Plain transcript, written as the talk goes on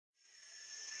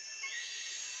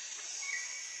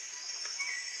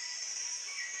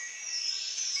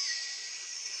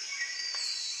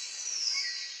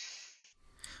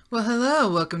Well, hello,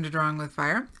 welcome to Drawing with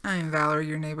Fire. I'm Valarie,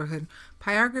 your neighborhood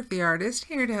pyrography artist,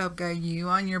 here to help guide you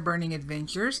on your burning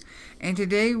adventures. And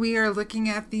today we are looking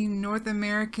at the North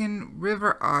American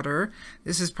River Otter.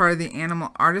 This is part of the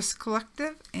Animal Artists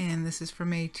Collective, and this is for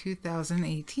May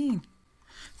 2018.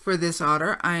 For this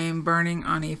otter, I am burning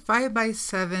on a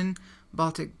 5x7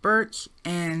 Baltic birch,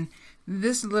 and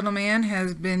this little man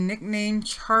has been nicknamed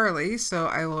Charlie, so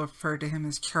I will refer to him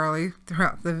as Charlie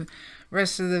throughout the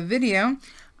rest of the video.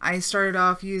 I started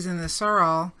off using the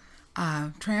sorrel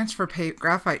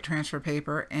graphite transfer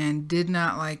paper and did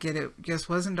not like it. It just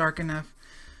wasn't dark enough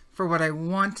for what I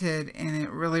wanted, and it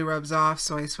really rubs off,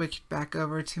 so I switched back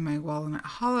over to my walnut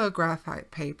hollow graphite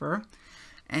paper,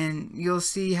 and you'll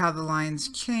see how the lines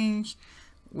change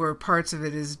where parts of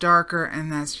it is darker,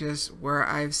 and that's just where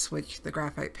I've switched the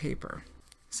graphite paper.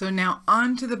 So now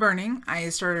on to the burning. I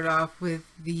started off with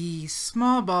the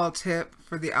small ball tip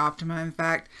for the Optima. In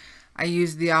fact, I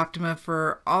used the Optima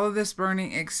for all of this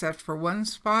burning except for one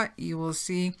spot. You will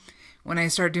see when I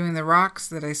start doing the rocks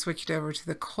that I switched over to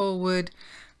the coal wood.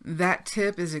 That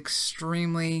tip is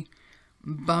extremely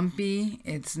bumpy.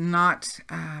 It's not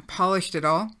polished at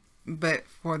all, but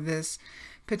for this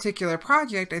particular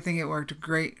project, I think it worked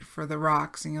great for the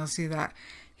rocks, and you'll see that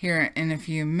here in a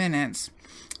few minutes.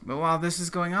 But while this is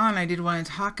going on, I did want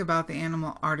to talk about the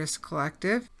Animal Artists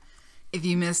Collective. If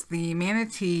you missed the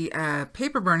manatee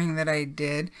paper burning that I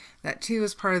did, that too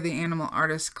is part of the Animal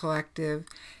Artists Collective.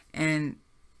 And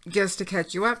just to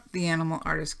catch you up, the Animal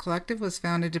Artists Collective was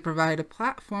founded to provide a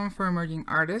platform for emerging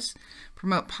artists,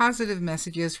 promote positive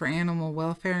messages for animal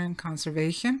welfare and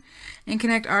conservation, and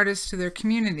connect artists to their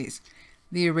communities.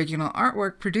 The original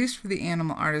artwork produced for the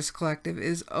Animal Artists Collective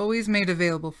is always made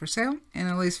available for sale, and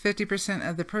at least 50%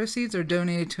 of the proceeds are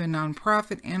donated to a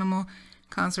nonprofit animal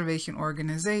conservation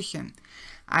organization.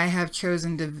 I have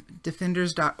chosen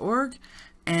defenders.org,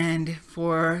 and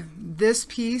for this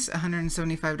piece,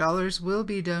 $175 will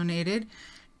be donated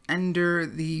under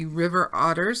the river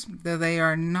otters, though they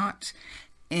are not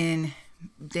in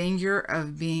danger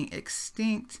of being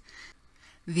extinct.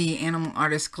 The Animal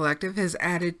Artists Collective has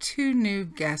added 2 new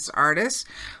guest artists.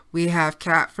 We have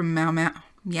Kat from Meow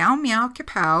Meow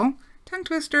Kapow, tongue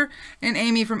twister, and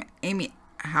Amy from Amy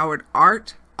Howard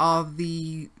Art. All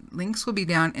the links will be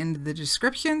down in the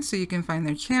description so you can find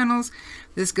their channels.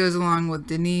 This goes along with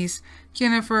Denise,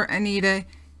 Jennifer, Anita,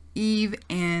 Eve,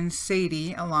 and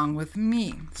Sadie, along with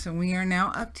me. So we are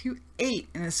now up to 8,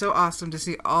 and it's so awesome to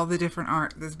see all the different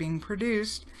art that's being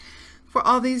produced for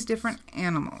all these different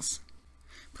animals.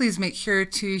 Please make sure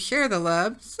to share the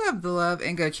love, sub the love,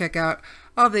 and go check out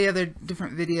all the other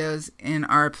different videos in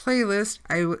our playlist.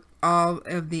 All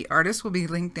of the artists will be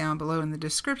linked down below in the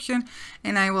description,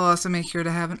 and I will also make sure to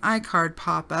have an iCard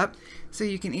pop up so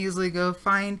you can easily go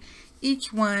find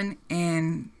each one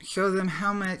and show them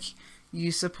how much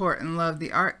you support and love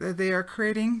the art that they are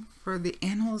creating for the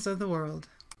animals of the world.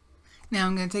 Now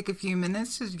I'm going to take a few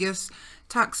minutes to just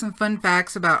talk some fun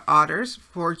facts about otters.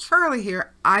 For Charlie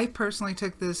here, I personally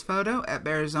took this photo at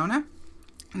Arizona.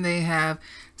 They have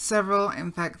several,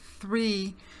 in fact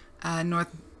 3 North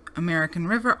American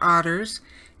River Otters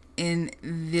in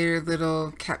their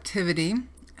little captivity.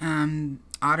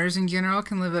 Otters in general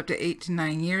can live up to 8 to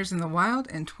 9 years in the wild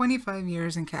and 25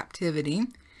 years in captivity.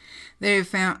 They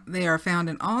are found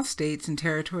in all states and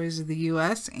territories of the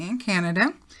U.S. and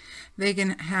Canada. They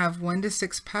can have 1 to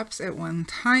 6 pups at one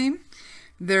time.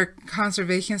 Their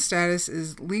conservation status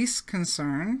is least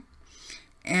concern.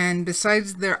 And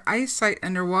besides their eyesight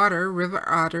underwater, river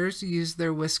otters use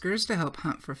their whiskers to help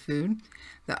hunt for food.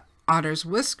 The otter's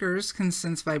whiskers can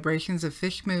sense vibrations of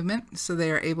fish movement, so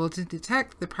they are able to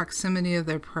detect the proximity of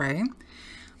their prey.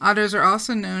 Otters are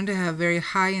also known to have very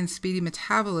high and speedy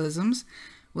metabolisms.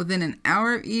 Within an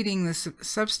hour of eating, the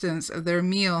substance of their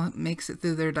meal makes it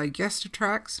through their digestive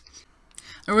tracts.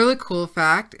 A really cool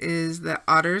fact is that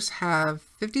otters have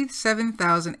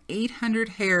 57,800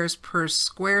 hairs per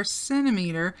square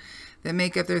centimeter that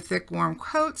make up their thick, warm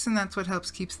coats, and that's what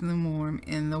helps keep them warm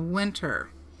in the winter.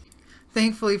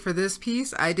 Thankfully for this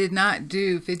piece, I did not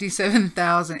do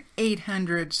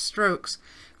 57,800 strokes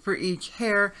for each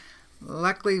hair.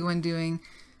 Luckily, when doing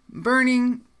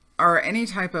burning or any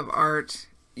type of art,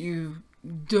 you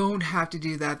don't have to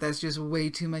do that. That's just way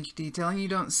too much detail, and you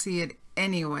don't see it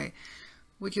anyway,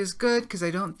 which is good because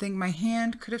I don't think my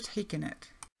hand could have taken it.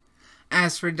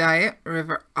 As for diet,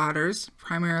 river otters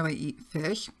primarily eat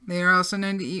fish. They are also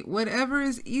known to eat whatever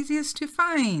is easiest to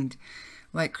find,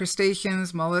 like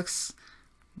crustaceans, mollusks,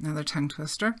 another tongue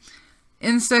twister,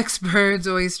 insects, birds,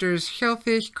 oysters,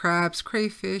 shellfish, crabs,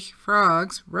 crayfish,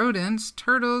 frogs, rodents,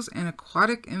 turtles, and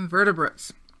aquatic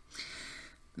invertebrates.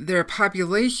 Their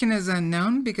population is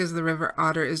unknown because the river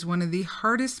otter is one of the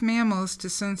hardest mammals to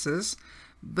census,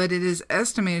 but it is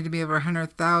estimated to be over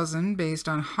 100,000 based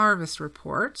on harvest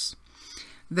reports.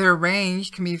 Their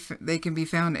range can be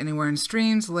found anywhere in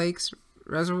streams, lakes,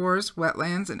 reservoirs,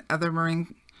 wetlands, and other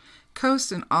marine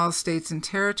coasts in all states and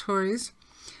territories.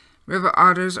 River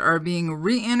otters are being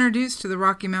reintroduced to the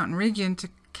Rocky Mountain region to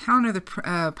counter the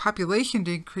population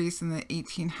decrease in the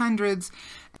 1800s.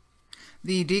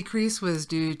 The decrease was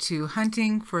due to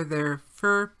hunting for their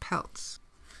fur pelts.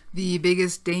 The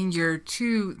biggest danger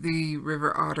to the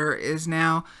river otter is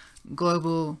now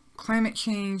global climate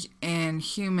change and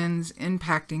humans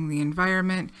impacting the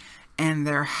environment and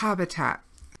their habitat.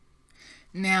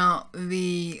 Now,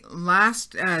 the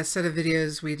last set of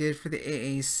videos we did for the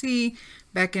AAC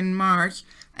back in March,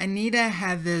 Anita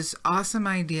had this awesome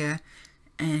idea,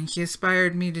 and she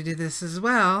inspired me to do this as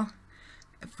well,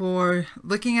 for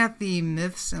looking at the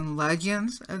myths and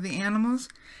legends of the animals.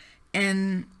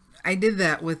 And I did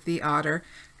that with the otter,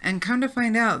 and come to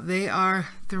find out they are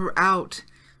throughout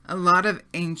a lot of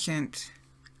ancient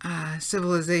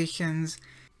civilizations.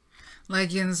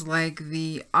 Legends like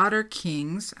the Otter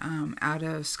Kings out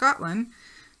of Scotland,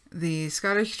 the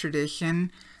Scottish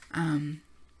tradition,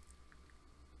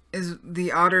 is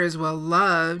the otter is well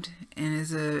loved and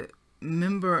is a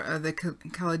member of the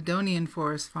Caledonian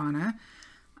forest fauna.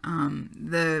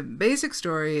 The basic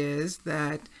story is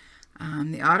that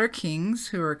the Otter Kings,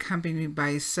 who are accompanied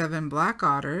by 7 black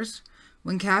otters,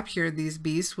 when captured, these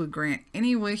beasts would grant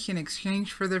any wish in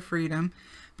exchange for their freedom,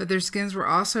 but their skins were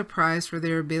also prized for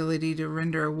their ability to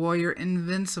render a warrior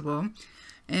invincible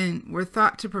and were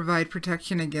thought to provide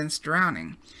protection against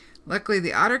drowning. Luckily,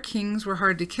 the Otter Kings were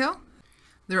hard to kill,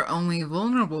 their only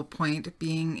vulnerable point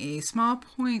being a small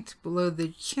point below the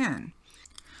chin.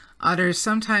 Otters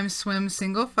sometimes swim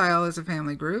single file as a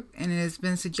family group, and it has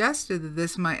been suggested that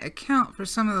this might account for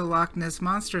some of the Loch Ness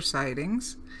Monster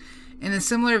sightings. In a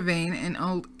similar vein, an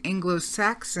old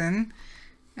Anglo-Saxon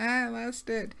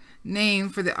name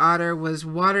for the otter was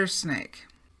water snake.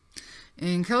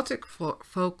 In Celtic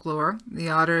folklore, the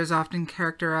otter is often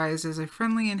characterized as a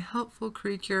friendly and helpful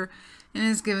creature and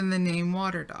is given the name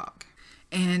water dog.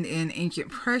 And in ancient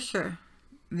Prussia,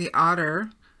 the otter,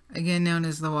 again known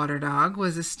as the water dog,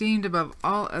 was esteemed above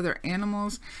all other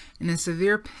animals, and a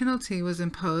severe penalty was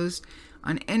imposed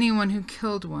on anyone who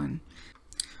killed one.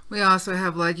 We also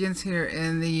have legends here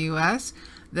in the U.S.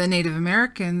 The Native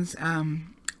Americans,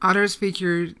 otters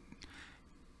feature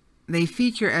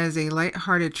as a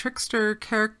light-hearted trickster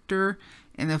character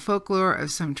in the folklore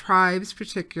of some tribes,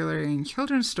 particularly in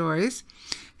children's stories.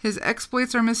 His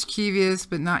exploits are mischievous,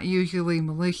 but not usually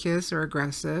malicious or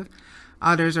aggressive.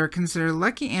 Otters are considered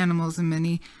lucky animals in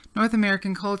many North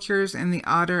American cultures, and the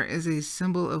otter is a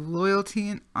symbol of loyalty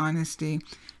and honesty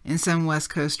in some West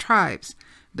Coast tribes.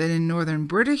 But in northern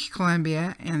British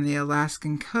Columbia and the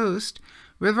Alaskan coast,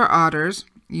 river otters,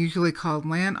 usually called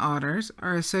land otters,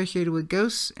 are associated with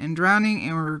ghosts and drowning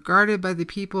and were regarded by the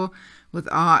people with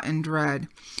awe and dread.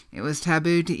 It was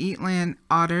taboo to eat land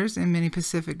otters in many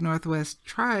Pacific Northwest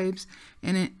tribes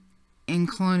and in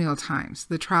colonial times.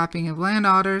 The trapping of land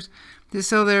otters to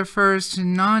sell their furs to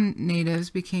non-natives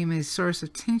became a source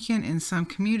of tension in some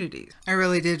communities. I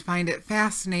really did find it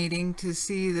fascinating to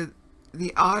see that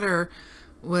the otter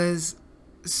was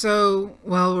so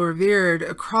well revered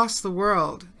across the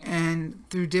world and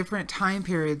through different time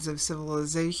periods of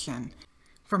civilization.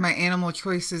 For my animal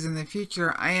choices in the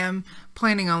future, I am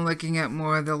planning on looking at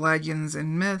more of the legends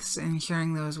and myths and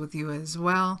sharing those with you as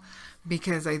well,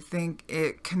 because I think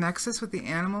it connects us with the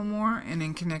animal more, and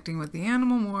in connecting with the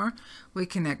animal more, we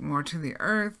connect more to the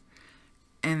earth,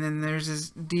 and then there's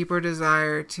this deeper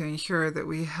desire to ensure that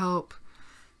we help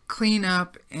clean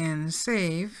up and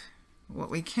save what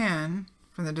we can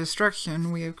from the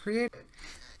destruction we have created.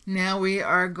 Now we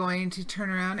are going to turn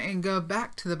around and go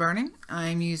back to the burning.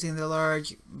 I'm using the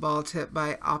large ball tip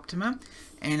by Optima,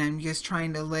 and I'm just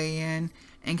trying to lay in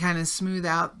and kind of smooth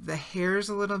out the hairs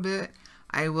a little bit.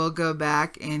 I will go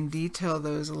back and detail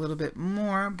those a little bit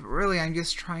more, but really I'm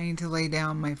just trying to lay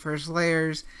down my first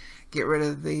layers, get rid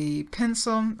of the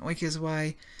pencil, which is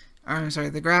why, or I'm sorry,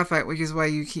 the graphite, which is why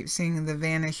you keep seeing the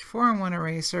Vanish 4-in-1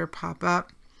 eraser pop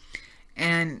up.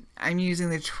 And I'm using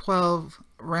the 12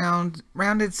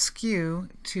 rounded skew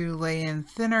to lay in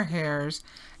thinner hairs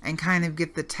and kind of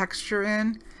get the texture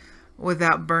in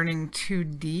without burning too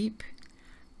deep.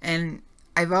 And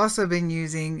I've also been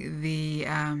using the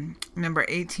number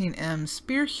 18M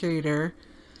spear shader,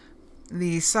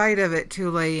 the side of it to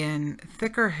lay in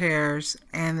thicker hairs,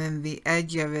 and then the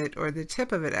edge of it, or the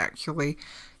tip of it actually,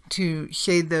 to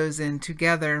shade those in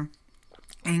together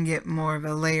and get more of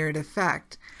a layered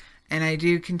effect. And I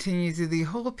do continue through the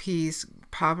whole piece,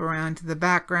 pop around to the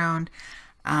background.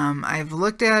 I've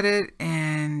looked at it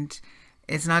and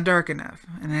it's not dark enough,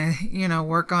 and I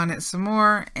work on it some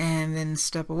more and then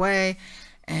step away.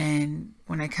 And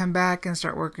when I come back and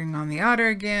start working on the otter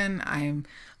again, I'm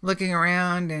looking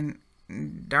around and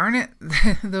darn it,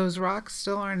 those rocks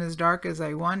still aren't as dark as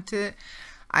I want it.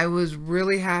 I was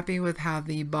really happy with how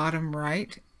the bottom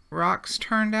right rocks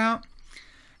turned out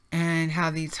and how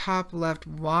the top left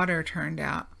water turned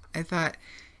out. I thought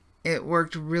it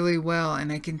worked really well,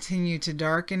 and I continue to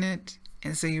darken it,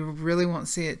 and so you really won't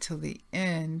see it till the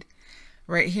end.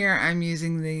 Right here I'm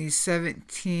using the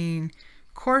 17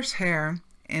 coarse hair,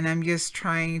 and I'm just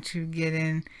trying to get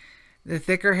in the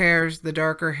thicker hairs, the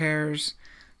darker hairs,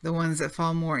 the ones that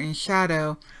fall more in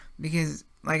shadow, because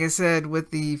like I said, with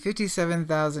the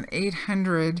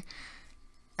 57,800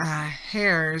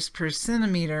 hairs per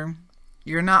centimeter,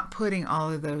 you're not putting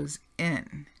all of those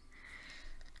in.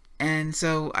 And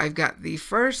so I've got the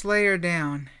first layer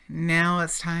down. Now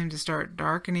it's time to start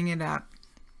darkening it up.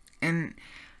 And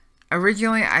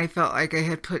originally I felt like I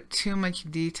had put too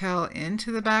much detail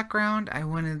into the background. I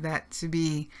wanted that to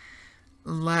be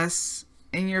less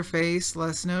in your face,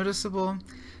 less noticeable.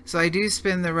 So I do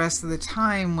spend the rest of the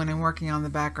time when I'm working on the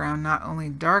background not only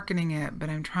darkening it, but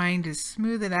I'm trying to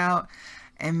smooth it out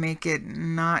and make it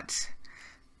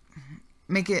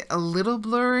a little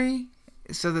blurry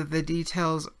so that the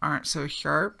details aren't so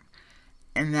sharp.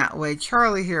 And that way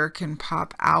Charlie here can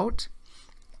pop out.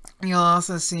 You'll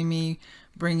also see me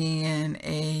bringing in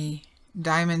a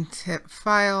diamond tip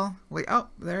file. Wait, oh,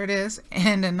 there it is,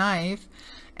 and a knife.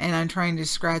 And I'm trying to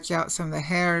scratch out some of the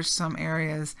hairs, some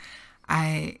areas.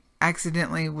 I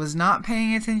accidentally was not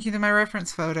paying attention to my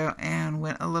reference photo and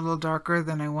went a little darker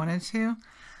than I wanted to.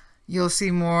 You'll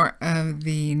see more of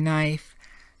the knife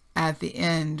at the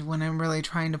end when I'm really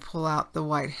trying to pull out the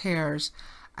white hairs.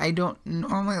 I don't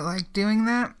normally like doing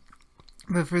that,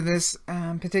 but for this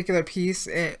particular piece,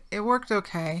 it worked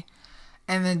okay.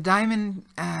 And the diamond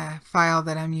file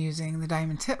that I'm using, the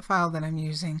diamond tip file that I'm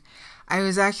using, I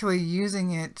was actually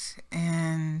using it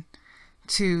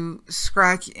to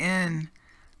scratch in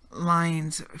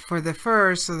lines for the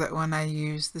fur so that when I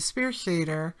use the spear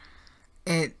shader,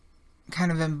 it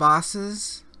kind of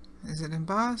embosses. Is it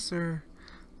emboss or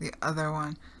the other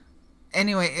one?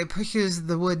 Anyway, it pushes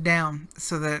the wood down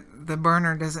so that the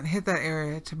burner doesn't hit that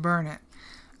area to burn it.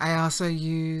 I also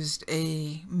used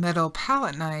a metal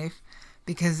palette knife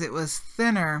because it was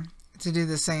thinner to do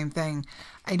the same thing.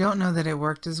 I don't know that it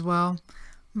worked as well,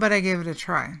 but I gave it a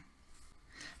try.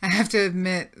 I have to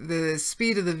admit, the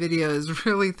speed of the video is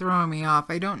really throwing me off.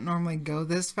 I don't normally go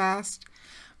this fast,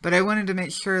 but I wanted to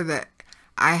make sure that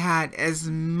I had as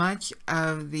much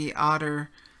of the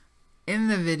otter in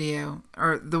the video,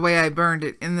 or the way I burned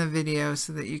it in the video,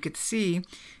 so that you could see.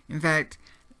 In fact,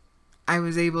 I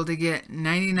was able to get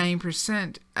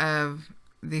 99% of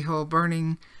the whole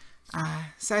burning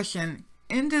session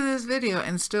into this video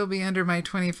and still be under my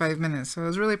 25 minutes. So I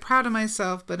was really proud of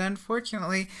myself, but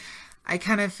unfortunately, I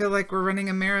kind of feel like we're running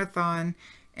a marathon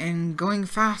and going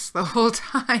fast the whole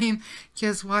time.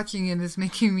 Just watching it is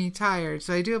making me tired.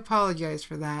 So I do apologize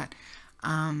for that.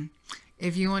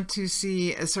 If you want to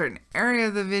see a certain area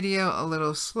of the video a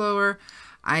little slower,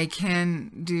 I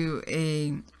can do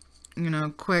a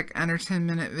quick under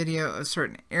 10-minute video of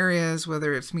certain areas,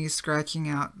 whether it's me scratching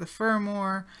out the fur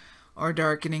more, or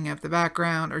darkening up the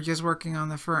background, or just working on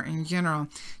the fur in general.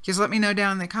 Just let me know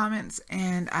down in the comments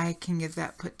and I can get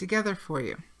that put together for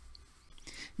you.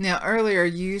 Now earlier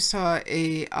you saw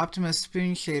a Optima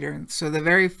spoon shader. So the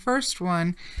very first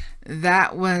one,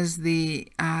 that was the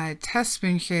test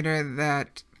spoon shader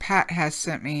that Pat has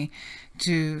sent me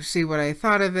to see what I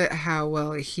thought of it, how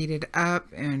well it heated up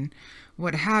and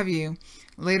what have you.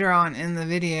 Later on in the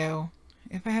video,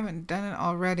 if I haven't done it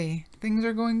already, things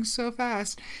are going so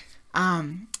fast.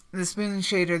 The spoon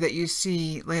shader that you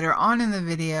see later on in the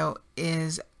video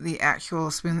is the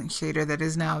actual spoon shader that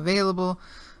is now available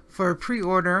for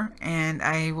pre-order, and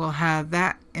I will have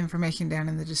that information down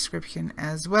in the description,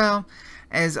 as well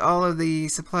as all of the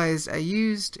supplies I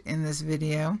used in this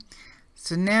video.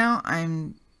 So now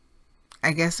I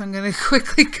guess I'm going to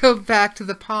quickly go back to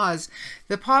the paws.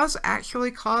 The paws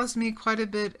actually caused me quite a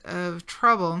bit of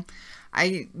trouble.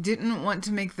 I didn't want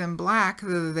to make them black,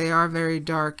 though they are very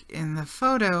dark in the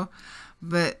photo,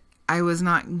 but I was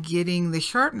not getting the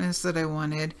sharpness that I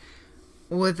wanted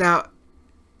without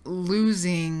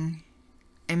losing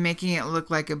and making it look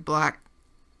like a black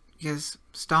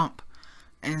stump.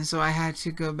 And so I had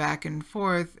to go back and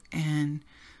forth and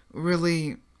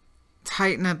really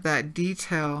tighten up that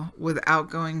detail without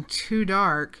going too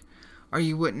dark, or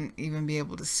you wouldn't even be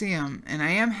able to see them. And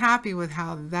I am happy with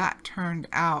how that turned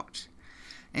out.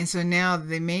 And so now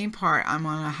the main part, I'm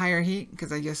on a higher heat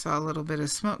because I just saw a little bit of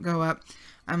smoke go up.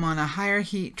 I'm on a higher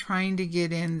heat trying to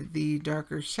get in the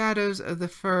darker shadows of the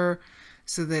fur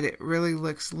so that it really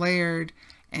looks layered,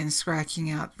 and scratching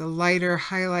out the lighter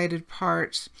highlighted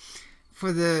parts.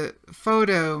 For the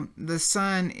photo, the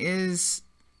sun is,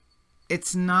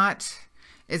 it's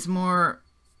more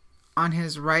on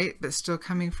his right but still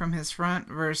coming from his front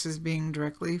versus being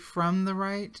directly from the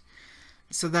right.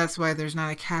 So that's why there's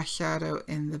not a cast shadow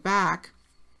in the back.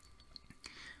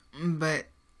 But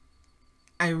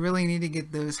I really need to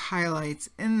get those highlights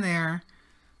in there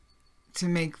to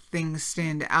make things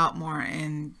stand out more.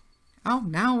 And oh,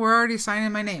 now we're already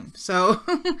signing my name. So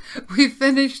we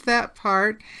finished that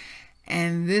part.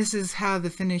 And this is how the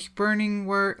finished burning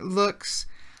work looks.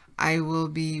 I will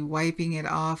be wiping it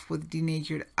off with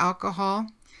denatured alcohol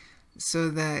so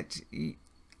that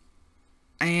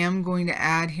I am going to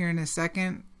add here in a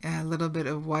second a little bit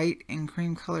of white and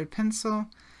cream colored pencil.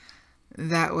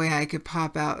 That way I could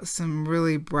pop out some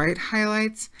really bright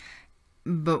highlights.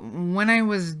 But when I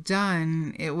was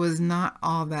done, it was not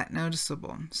all that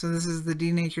noticeable. So this is the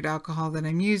denatured alcohol that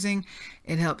I'm using.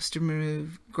 It helps to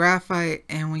remove graphite,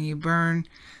 and when you burn,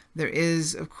 there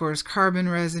is, of course, carbon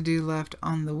residue left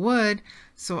on the wood.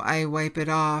 So I wipe it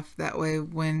off. That way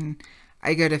when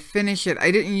I go to finish it, I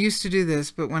didn't used to do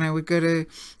this, but when I would go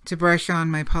to brush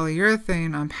on my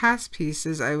polyurethane on past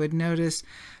pieces, I would notice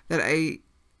that I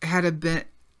had a bit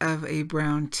of a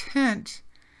brown tint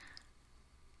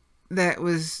that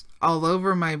was all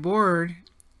over my board,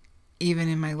 even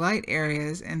in my light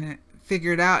areas, and it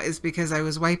figured out is because I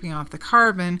was wiping off the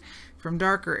carbon from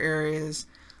darker areas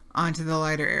onto the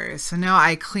lighter areas. So now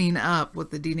I clean up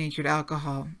with the denatured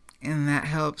alcohol, and that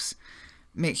helps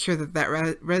make sure that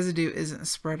that residue isn't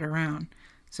spread around.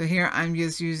 So here I'm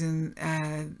just using,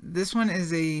 this one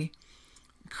is a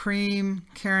cream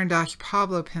Caran d'Ache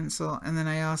Pablo pencil, and then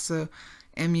I also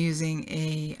am using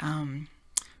a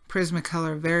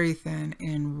Prismacolor Very Thin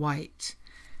in white.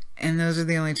 And those are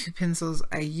the only two pencils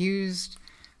I used,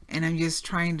 and I'm just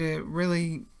trying to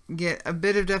really get a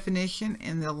bit of definition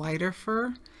in the lighter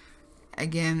fur.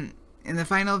 Again, in the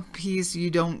final piece, you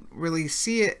don't really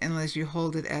see it unless you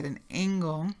hold it at an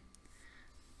angle.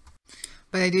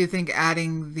 But I do think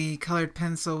adding the colored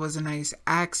pencil was a nice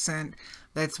accent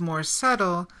that's more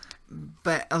subtle,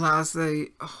 but allows the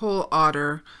whole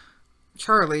otter,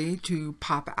 Charlie, to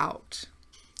pop out.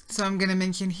 So I'm going to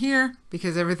mention here,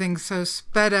 because everything's so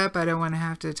sped up, I don't want to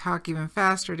have to talk even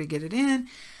faster to get it in.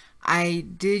 I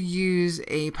did use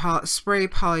a spray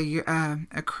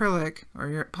acrylic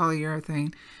or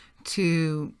polyurethane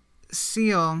to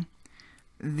seal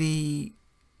the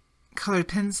colored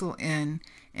pencil in.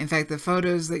 In fact, the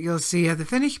photos that you'll see of the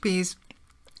finished piece,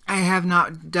 I have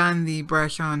not done the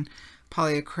brush on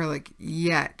polyacrylic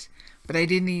yet, but I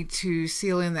did need to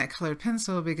seal in that colored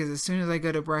pencil because as soon as I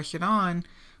go to brush it on,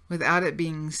 without it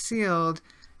being sealed,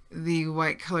 the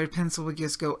white colored pencil would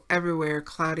just go everywhere,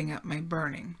 clouding up my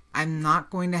burning. I'm not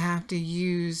going to have to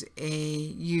use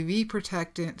a UV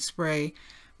protectant spray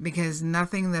because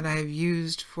nothing that I've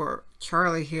used for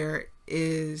Charlie here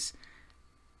is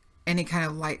any kind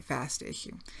of light fast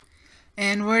issue.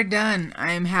 And we're done.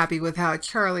 I am happy with how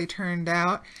Charlie turned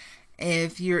out.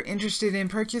 If you're interested in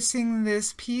purchasing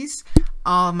this piece,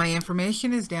 all of my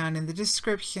information is down in the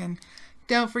description.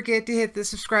 Don't forget to hit the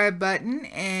subscribe button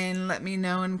and let me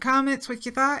know in comments what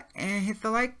you thought, and hit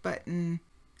the like button.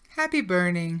 Happy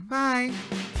burning. Bye.